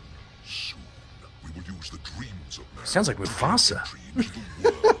 Sounds like Mufasa.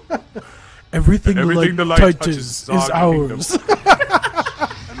 Everything Everything the the light light touches touches is is our kingdom. ours.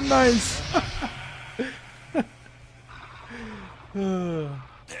 Nice.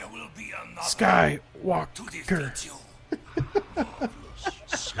 Skywalker.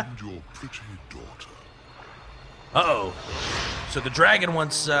 Send your pretty daughter. Uh-oh. So the dragon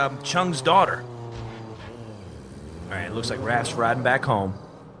wants Chung's daughter. Alright, it looks like Raph's riding back home.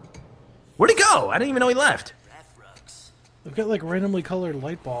 Where'd he go? I didn't even know he left. They've got like randomly colored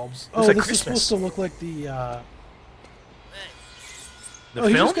light bulbs. Looks Oh, like this Christmas. is supposed to look like the The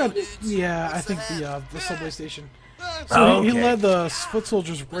he film? just got, I think the subway station. So Oh, he okay. led the foot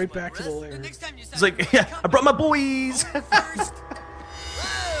soldiers right back to the lair. He's like, yeah, I brought my boys.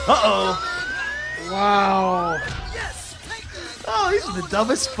 Uh-oh. Wow. Oh, these are the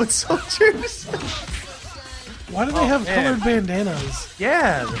dumbest foot soldiers. Why do they have man. colored bandanas?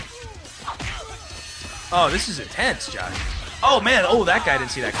 Yeah. Oh, this is intense, Josh. Oh, man. Oh, that guy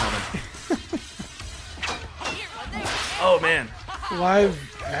didn't see that coming. Oh, man. Live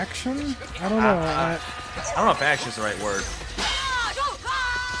action? I don't know. I don't know if action's the right word.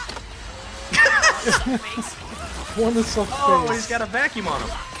 One is so Oh, face. he's got a vacuum on him.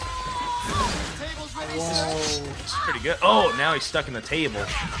 Whoa. It's pretty good. Oh, now he's stuck in the table.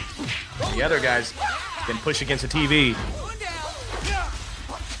 The other guy's been pushed against the TV.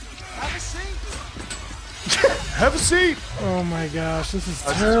 Have a seat. Oh my gosh, this is Oh,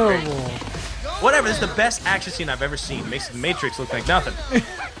 this is terrible. Whatever, this is the best action scene I've ever seen. Makes the Matrix look like nothing.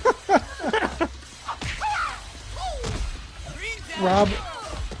 Rob,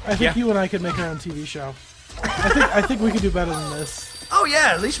 I think Yeah. you and I could make our own TV show. I think we could do better than this. Oh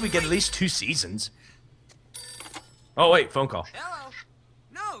yeah, at least we get at least 2 seasons. Oh wait, phone call. Hello.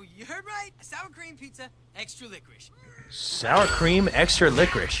 No, you heard right. Sour cream pizza, extra licorice. Sour cream, extra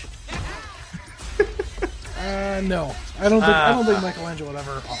licorice. No, I don't think Michelangelo would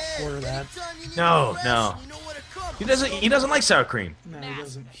ever order that. No, no. He doesn't like sour cream. No, he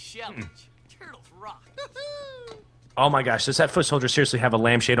doesn't. Challenge. Turtles rock. Oh my gosh, does that foot soldier seriously have a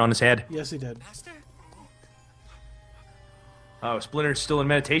lampshade on his head? Yes, he did. Master? Oh, Splinter's still in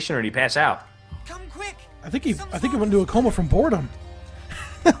meditation, or did he pass out? Come quick. I think he went into a coma from boredom.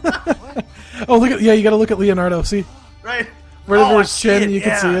 Oh, look at you got to look at Leonardo. See, Right. right Oh, over I his see chin, it, you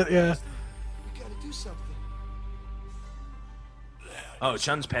can see yeah. it. Yeah. We gotta do something. Oh,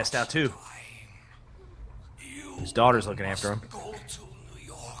 Chun's passed out too. His daughter's looking after him. Go to New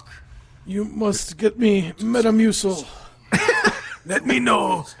York. You must get me Metamucil. Let me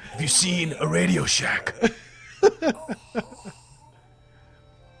know if you've seen a Radio Shack.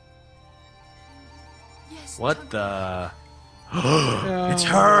 What the? It's Oh,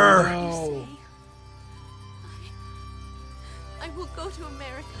 her. no. I will go to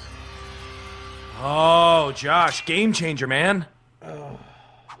America. Oh, Josh, game changer, man. Oh.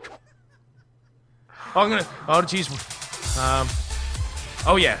 Oh, jeez.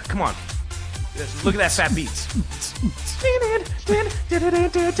 Oh yeah, come on. Look at that fat beats.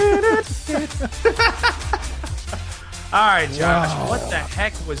 All right, Josh. Wow. What the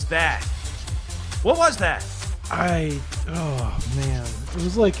heck was that? What was that? Oh man, it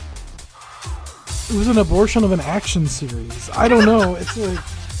was like it was an abortion of an action series. I don't know. It's like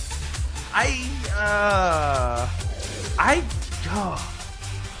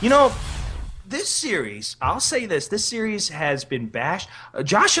you know, this series, I'll say this series has been bashed.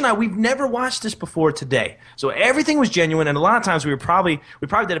 Josh and I, we've never watched this before today. So everything was genuine, and a lot of times we probably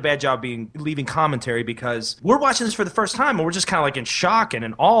did a bad job leaving commentary because we're watching this for the first time, and we're just kind of like in shock and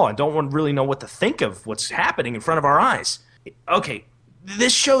in awe and don't really know what to think of what's happening in front of our eyes. Okay,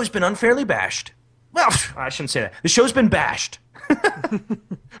 this show has been unfairly bashed. Well, I shouldn't say that. The show's been bashed.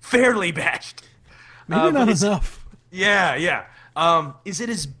 Fairly bashed. maybe not enough. Yeah. Is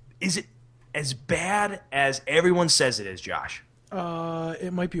it as bad as everyone says it is, Josh?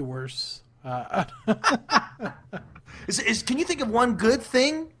 It might be worse. Can you think of one good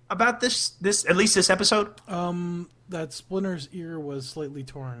thing about this at least this episode? That Splinter's ear was slightly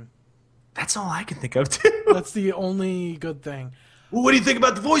torn. That's all I can think of too. That's the only good thing. Well, what do you think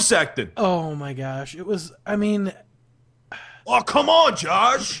about the voice acting? Oh my gosh, it was. I mean, oh come on,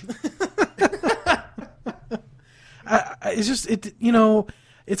 Josh. it's just it. You know,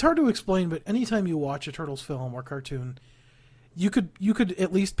 it's hard to explain, but anytime you watch a Turtles film or cartoon, you could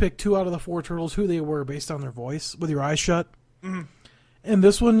at least pick 2 out of the 4 Turtles who they were based on their voice with your eyes shut. Mm-hmm. And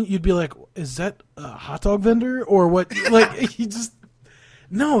this one, you'd be like, "Is that a hot dog vendor or what?" Like, you just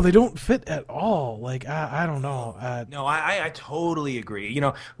no, they don't fit at all. Like, I don't know. No, I totally agree. You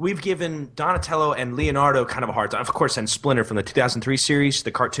know, we've given Donatello and Leonardo kind of a hard time. Of course, and Splinter from the 2003 series,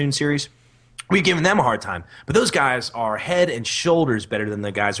 the cartoon series. We've given them a hard time. But those guys are head and shoulders better than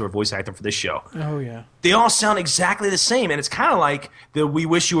the guys who are voice acting for this show. Oh, yeah. They all sound exactly the same. And it's kind of like the We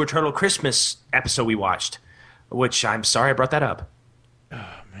Wish You Were Turtle Christmas episode we watched, which I'm sorry I brought that up.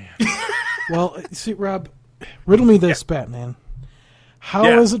 Oh, man. Well, see, Rob, riddle me this, Batman. How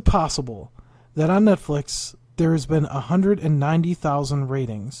is it possible that on Netflix there has been 190,000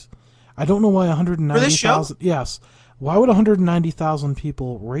 ratings? I don't know why 190,000. For this show? Yes. Why would 190,000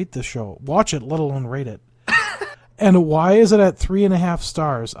 people rate this show? Watch it, let alone rate it. And why is it at 3.5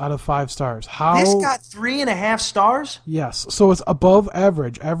 stars out of 5 stars? How? This got 3.5 stars? Yes. So it's above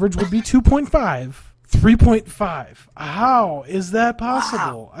average. Average would be 2.5. 3.5. How is that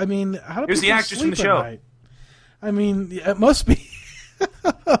possible? Wow. I mean, how do Here's people the actress sleep from the show. at night? I mean, it must be.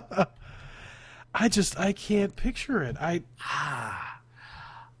 I can't picture it. I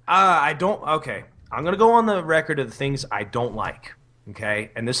don't. Okay, I'm gonna go on the record of the things I don't like.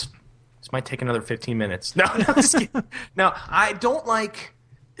 Okay, and this might take another 15 minutes. No, just kidding. No, I don't like.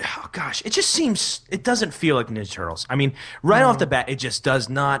 Oh gosh, it doesn't feel like Ninja Turtles. I mean, right off the bat, it just does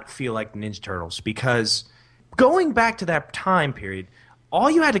not feel like Ninja Turtles because going back to that time period, all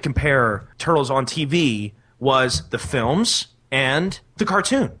you had to compare Turtles on TV was the films and the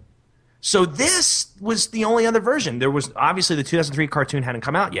cartoon. So this was the only other version. There was obviously the 2003 cartoon hadn't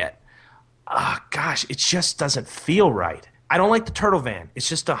come out yet. Gosh, it just doesn't feel right. I don't like the Turtle Van. It's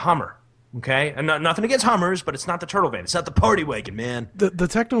just a Hummer. Okay, and nothing against Hummers, but it's not the Turtle Van. It's not the party wagon, man. The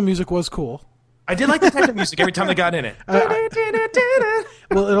techno music was cool. I did like the techno music every time they got in it.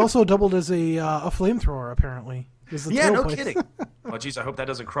 Well, it also doubled as a flamethrower, apparently. Yeah, no kidding. Oh, geez, I hope that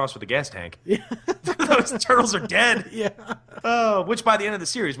doesn't cross with the gas tank. Yeah. Those turtles are dead. Yeah. Oh, which by the end of the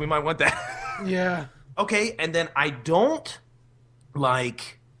series, we might want that. Yeah. Okay, and then I don't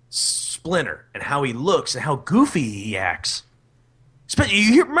like Splinter and how he looks and how goofy he acts.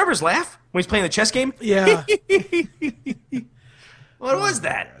 You remember his laugh when he's playing the chess game? Yeah. What was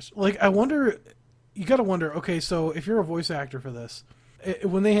that? Like, I wonder, you got to wonder, okay, so if you're a voice actor for this,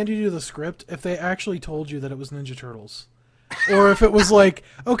 when they handed you the script, if they actually told you that it was Ninja Turtles, or if it was like,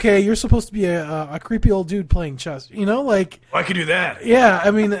 okay, you're supposed to be a creepy old dude playing chess, you know, like. I could do that. Yeah,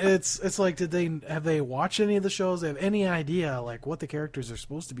 I mean, it's like, have they watched any of the shows? They have any idea like what the characters are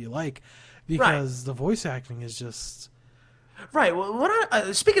supposed to be like? Because the voice acting is just. Right.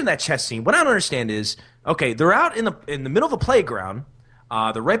 Well, speaking of that chess scene, what I don't understand is, okay, they're out in the middle of the playground,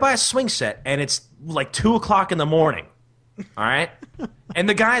 they're right by a swing set, and it's like 2:00 in the morning. All right, and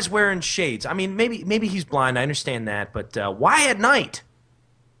the guy's wearing shades. I mean, maybe he's blind. I understand that, but why at night?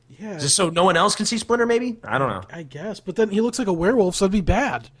 Yeah, just so no one else can see Splinter. Maybe I don't know. I guess, but then he looks like a werewolf, so it'd be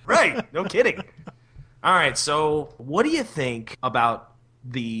bad. Right? No kidding. All right, so what do you think about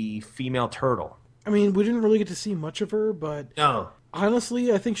the female turtle? I mean, we didn't really get to see much of her, but No.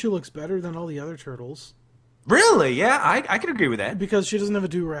 honestly, I think she looks better than all the other turtles. Really? Yeah, I can agree with that. Because she doesn't have a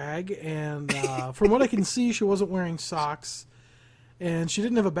do-rag, and from what I can see, she wasn't wearing socks, and she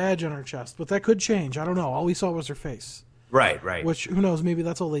didn't have a badge on her chest, but that could change. I don't know. All we saw was her face. Right, right. Which, who knows, maybe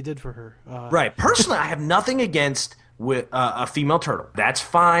that's all they did for her. Right. Personally, I have nothing against with a female turtle. That's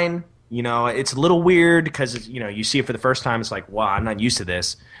fine. You know, it's a little weird because, you know, you see it for the first time. It's like, wow, I'm not used to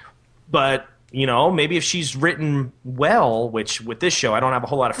this. But, you know, maybe if she's written well, which with this show, I don't have a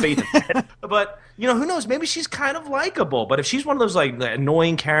whole lot of faith in that. But, you know, who knows? Maybe she's kind of likable. But if she's one of those, like,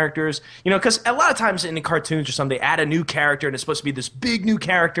 annoying characters, you know, because a lot of times in the cartoons or something, they add a new character and it's supposed to be this big new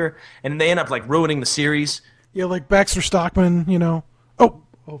character and they end up, like, ruining the series. Yeah, like Baxter Stockman, you know. Oh,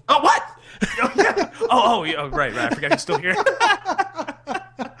 what? Yeah, right. I forgot he's still here.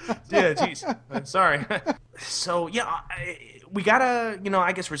 Yeah, jeez. Sorry. So, yeah, we gotta, you know,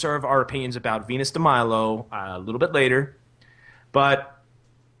 I guess reserve our opinions about Venus de Milo a little bit later. But,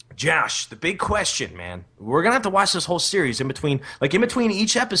 Josh, the big question, man, we're gonna have to watch this whole series in between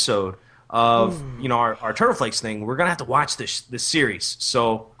each episode of, you know, our Turtle Flakes thing. We're gonna have to watch this series.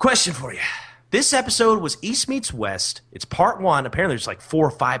 So, question for you. This episode was East Meets West. It's part 1. Apparently, there's like 4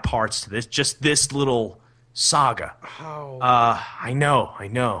 or 5 parts to this. Just this little saga. How? I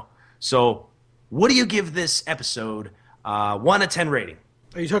know. So, what do you give this episode? 1 to 10 rating.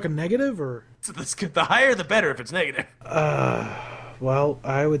 Are you talking negative or? The higher, the better. If it's negative. Well,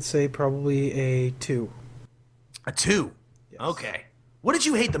 I would say probably a 2. A 2. Yes. Okay. What did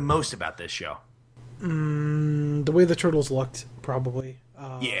you hate the most about this show? The way the turtles looked, probably.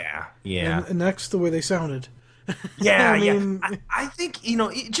 Yeah. And next, the way they sounded. Yeah, I mean, I think, you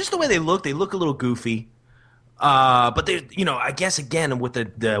know, just the way they look a little goofy. But they, you know, I guess again with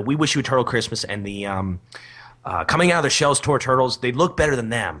the We Wish You a Turtle Christmas and the Coming Out of the Shells Tour Turtles, they look better than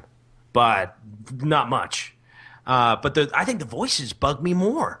them, but not much. But I think the voices bug me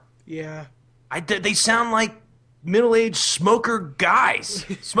more. Yeah. They sound like middle-aged smoker guys,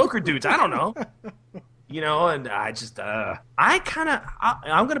 smoker dudes. I don't know. You know, and I just, I'm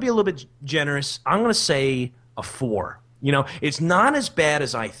going to be a little bit generous. I'm going to say a 4. You know, it's not as bad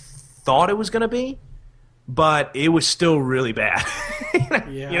as I thought it was going to be, but it was still really bad.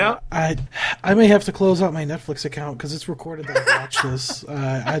 Yeah. You know? I may have to close out my Netflix account because it's recorded that I watched this.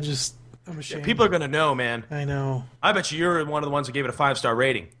 I'm ashamed. Yeah, people are going to know, man. I know. I bet you're one of the ones that gave it a 5-star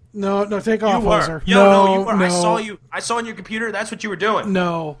rating. No, take off, Hoser. You were. No. I saw on your computer. That's what you were doing.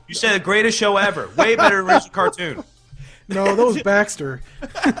 No. You said the greatest show ever. Way better than original cartoon. No, that was Baxter.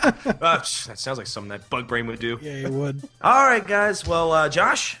 That sounds like something that Bug Brain would do. Yeah, it would. All right, guys. Well,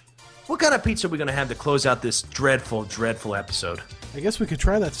 Josh, what kind of pizza are we going to have to close out this dreadful, dreadful episode? I guess we could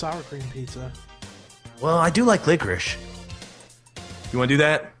try that sour cream pizza. Well, I do like licorice. You want to do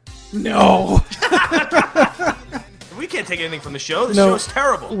that? No. We can't take anything from the show. This show's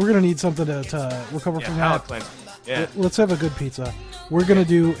terrible. We're going to need something to recover from that. Yeah. Let's have a good pizza. We're going to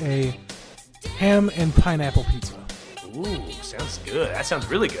do a ham and pineapple pizza. Ooh, sounds good. That sounds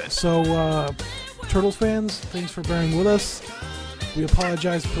really good. So, Turtles fans, thanks for bearing with us. We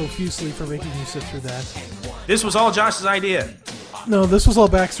apologize profusely for making you sit through that. This was all Josh's idea. No, this was all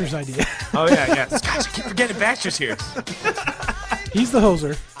Baxter's idea. Oh, yeah. Guys, I keep forgetting Baxter's here. He's the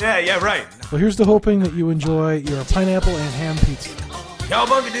hoser. Yeah, right. Well, here's to hoping that you enjoy your pineapple and ham pizza.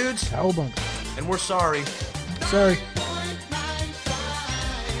 Cowabunga, dudes. Cowabunga. And we're sorry. Sorry.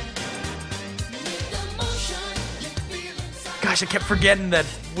 Gosh, I kept forgetting that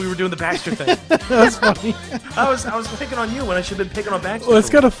we were doing the Baxter thing. That's funny. I was picking on you when I should have been picking on Baxter. Well, it's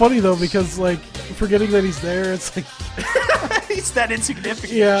kind of funny, though, because, like, forgetting that he's there, it's like... He's that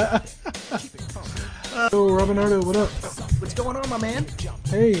insignificant. Yeah. So, Robinardo, what up? What's going on, my man?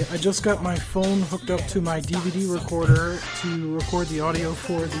 Hey, I just got my phone hooked up to my DVD recorder to record the audio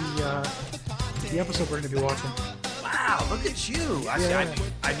for the episode we're going to be watching. Wow, look at you.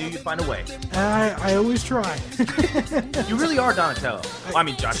 I knew you'd find a way. I always try. You really are Donatello.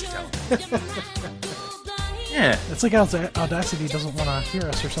 Josh Donatello. Yeah. It's like Audacity doesn't want to hear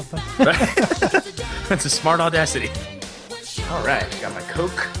us or something. That's a smart Audacity. All right, got my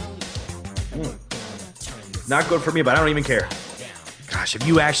Coke. Not good for me, but I don't even care. Gosh, have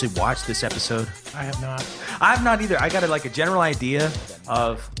you actually watched this episode? I have not. I have not either. I got a general idea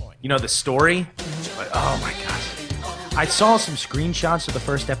of, you know, the story. But, oh my gosh. I saw some screenshots of the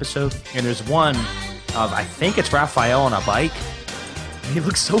first episode, and there's one of, I think it's Raphael on a bike. And he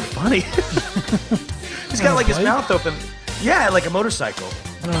looks so funny. He's got like his mouth open. Yeah, like a motorcycle.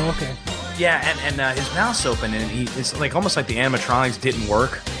 Oh, okay. Yeah, and his mouth's open, and it's like almost like the animatronics didn't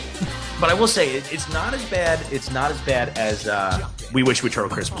work. But I will say it's not as bad. It's not as bad as We Wish We Turtle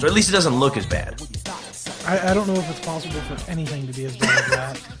Christmas, or at least it doesn't look as bad. I don't know if it's possible for anything to be as bad as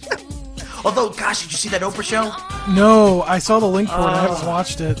that. Although, gosh, did you see that Oprah show? No, I saw the link for it. I haven't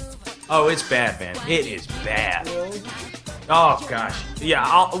watched it. Oh, it's bad, man. It is bad. Oh gosh,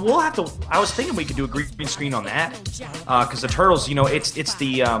 yeah. We'll have to. I was thinking we could do a green screen on that, because the turtles, you know, it's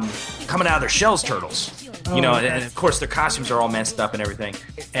the coming out of their shells turtles. You know, and of course their costumes are all messed up and everything.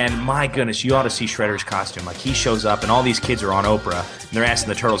 And my goodness, you ought to see Shredder's costume. Like, he shows up, and all these kids are on Oprah, and they're asking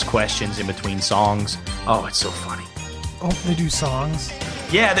the turtles questions in between songs. Oh, it's so funny. Oh, they do songs.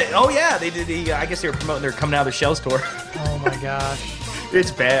 Yeah. They did. I guess they were promoting their coming out of their shells tour. Oh my gosh.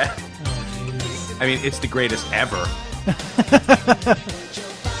 It's bad. Oh, I mean, it's the greatest ever.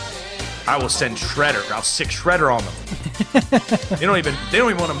 I will send Shredder. I'll sick Shredder on them. They don't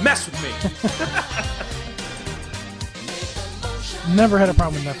even want to mess with me. Never had a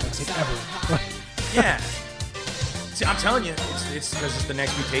problem with Netflix, like, ever. Yeah. See, I'm telling you, it's because it's the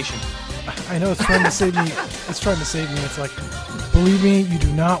next mutation. I know it's trying to save me. It's trying to save me. It's like, believe me, you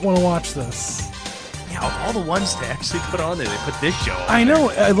do not want to watch this. Yeah, of all the ones to actually put on there, they put this show on I know.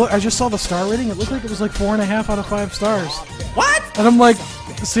 I just saw the star rating. It looked like it was like 4.5 out of 5 stars. What? And I'm like,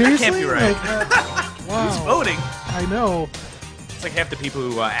 seriously? That can't be right. Like, wow. Who's voting? I know. It's like half the people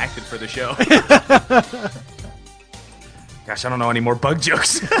who acted for the show. Gosh, I don't know any more bug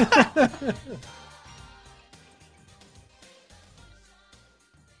jokes.